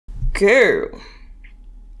Girl.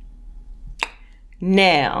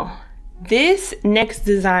 Now, this next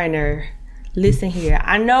designer, listen here.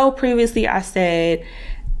 I know previously I said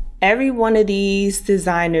every one of these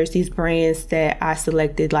designers, these brands that I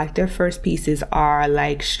selected, like their first pieces are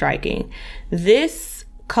like striking. This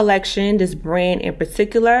collection, this brand in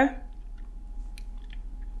particular,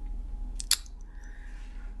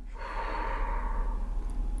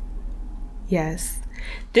 yes,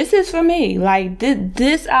 this is for me. Like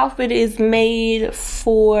this outfit is made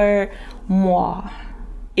for moi.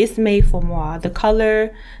 It's made for moi. The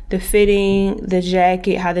color, the fitting, the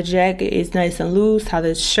jacket, how the jacket is nice and loose, how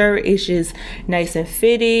the shirt is just nice and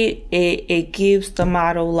fitted. It gives the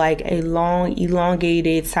model like a long,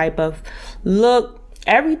 elongated type of look.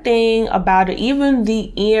 Everything about it, even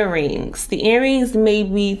the earrings. The earrings may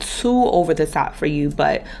be too over the top for you,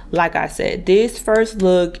 but like I said, this first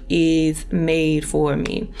look is made for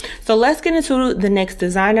me. So let's get into the next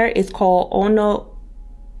designer. It's called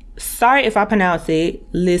Sorry if I pronounce it.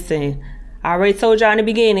 Listen, I already told y'all in the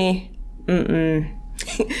beginning.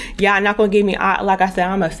 Y'all not gonna give me, like I said,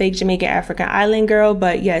 I'm a fake Jamaican African island girl,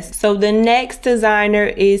 but yes. So the next designer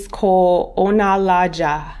is called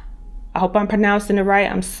Onalaja. I hope I'm pronouncing it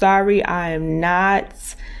right. I'm sorry, I am not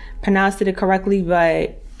pronouncing it correctly,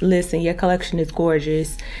 but listen, your collection is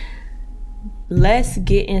gorgeous. Let's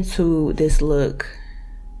get into this look.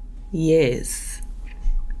 Yes.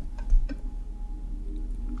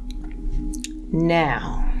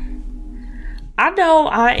 Now, I know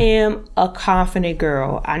I am a confident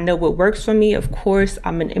girl. I know what works for me. Of course,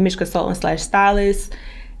 I'm an image consultant / stylist,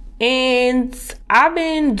 and I've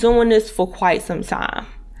been doing this for quite some time.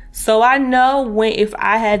 So I know if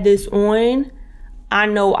I had this on, I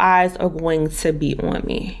know eyes are going to be on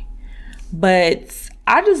me. But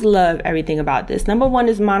I just love everything about this. Number one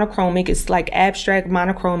is monochromic. It's like abstract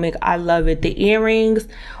monochromic. I love it. The earrings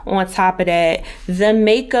on top of that. The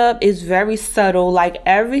makeup is very subtle. Like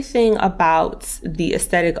everything about the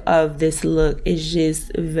aesthetic of this look is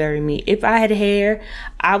just very me. If I had hair,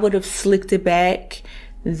 I would have slicked it back.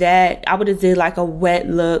 That I would have did like a wet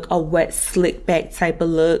look, a wet slick back type of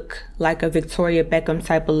look, like a Victoria Beckham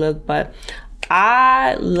type of look. But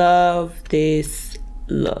I love this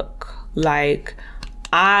look. Like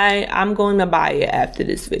I'm going to buy it after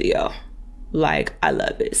this video. Like I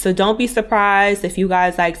love it. So don't be surprised if you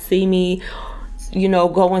guys like see me, you know,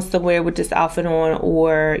 going somewhere with this outfit on,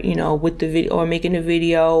 or you know, with the video, or making a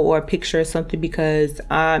video or a picture or something, because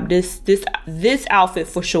this outfit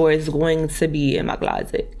for sure is going to be in my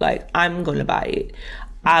closet. Like I'm gonna buy it.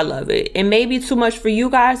 I love it. It may be too much for you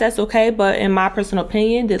guys, that's okay, but in my personal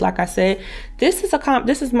opinion, that like I said, this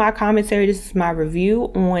is my commentary, this is my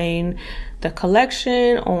review on the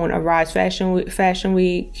collection, on Arise Fashion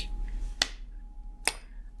Week.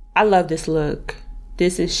 I love this look.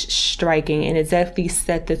 This is striking, and it definitely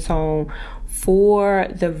set the tone for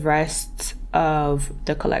the rest of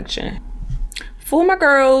the collection. For my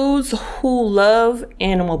girls who love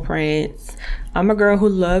animal prints, I'm a girl who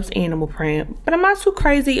loves animal print, but I'm not too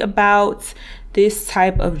crazy about this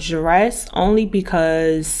type of dress, only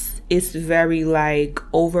because it's very like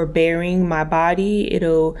overbearing my body.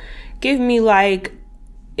 It'll give me like,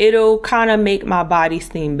 it'll kind of make my body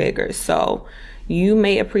seem bigger. So you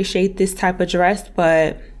may appreciate this type of dress,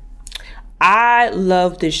 but I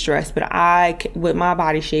love this dress, but with my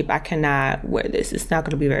body shape, I cannot wear this. It's not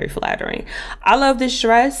going to be very flattering. I love this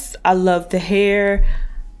dress. I love the hair.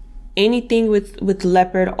 Anything with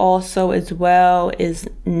leopard also as well is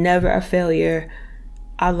never a failure.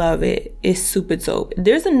 I love it. It's super dope.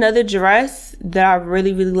 There's another dress that I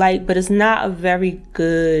really like, but it's not a very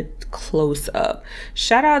good close up.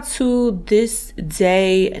 Shout out to This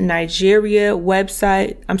Day Nigeria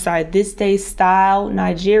website. I'm sorry, This Day Style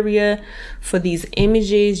Nigeria for these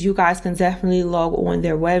images. You guys can definitely log on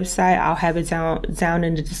their website. I'll have it down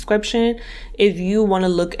in the description if you want to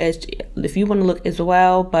look as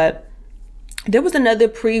well. But there was another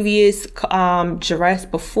previous dress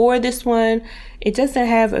before this one. It doesn't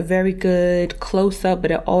have a very good close-up, but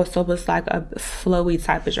it also was like a flowy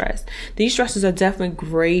type of dress. These dresses are definitely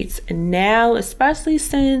great now, especially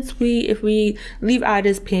since if we leave out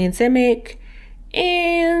this pandemic,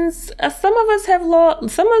 and some of us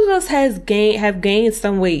have gained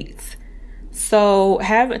some weight. So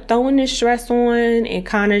throwing this dress on and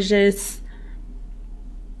kind of just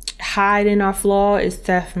hiding our flaw is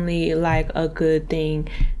definitely like a good thing.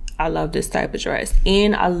 I love this type of dress,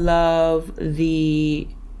 and I love the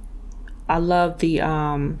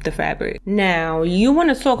fabric. Now, you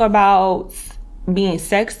want to talk about being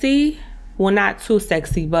sexy? Well, not too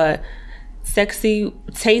sexy, but sexy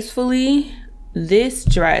tastefully. this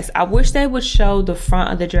dress, I wish they would show the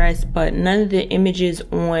front of the dress, but none of the images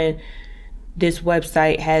on this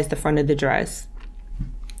website has the front of the dress.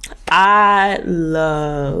 I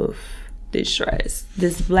love this dress,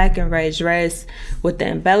 this black and red dress with the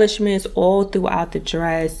embellishments all throughout the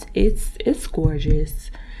dress. It's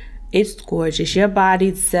gorgeous. It's gorgeous. Your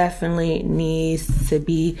body definitely needs to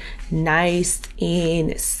be nice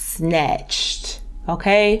and snatched,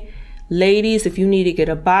 okay? Ladies, if you need to get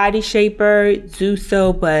a body shaper, do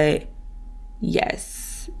so. But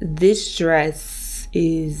yes, this dress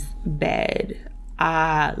is bad.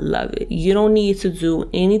 I love it. You don't need to do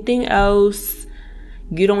anything else.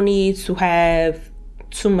 You don't need to have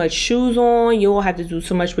too much shoes on. You don't have to do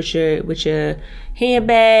too much with your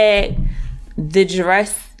handbag. The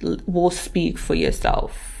dress will speak for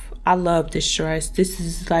yourself. I love this dress. This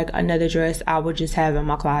is like another dress I would just have in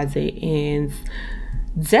my closet and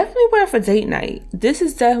definitely wear for date night. This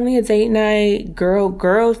is definitely a date night.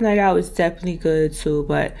 Girls night out is definitely good too.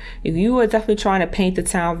 But if you are definitely trying to paint the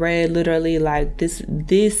town red, literally, like this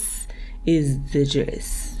is the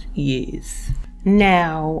dress. Yes.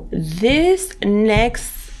 Now this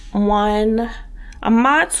next one, I'm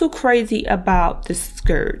not too crazy about the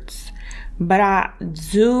skirts, but I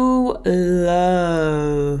do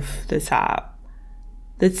love the top.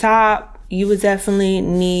 The top, you would definitely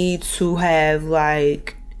need to have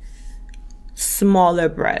like smaller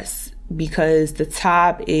breasts, because the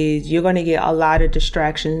top you're going to get a lot of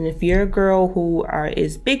distractions. And if you're a girl who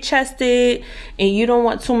is big chested and you don't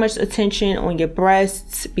want too much attention on your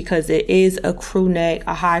breasts, because it is a crew neck,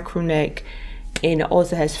 a high crew neck, and it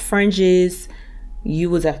also has fringes, you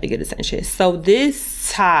will definitely get attention. So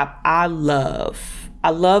this top, I love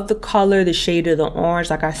the color, the shade of the orange.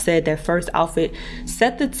 Like I said, that first outfit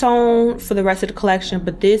set the tone for the rest of the collection,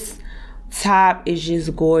 but this top is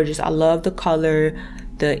just gorgeous. I love the color.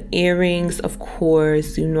 The earrings, of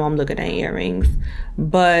course, you know I'm looking at earrings,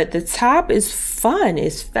 but the top is fun,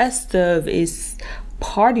 it's festive, it's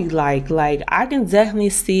party-like. Like, I can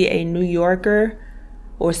definitely see a New Yorker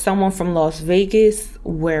or someone from Las Vegas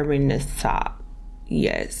wearing this top.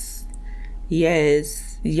 Yes.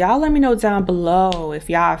 Y'all let me know down below if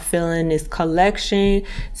y'all are feeling this collection.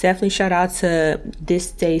 Definitely shout out to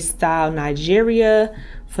This Day Style Nigeria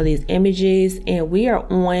for these images. And we are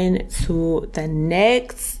on to the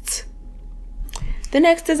next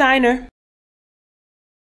designer.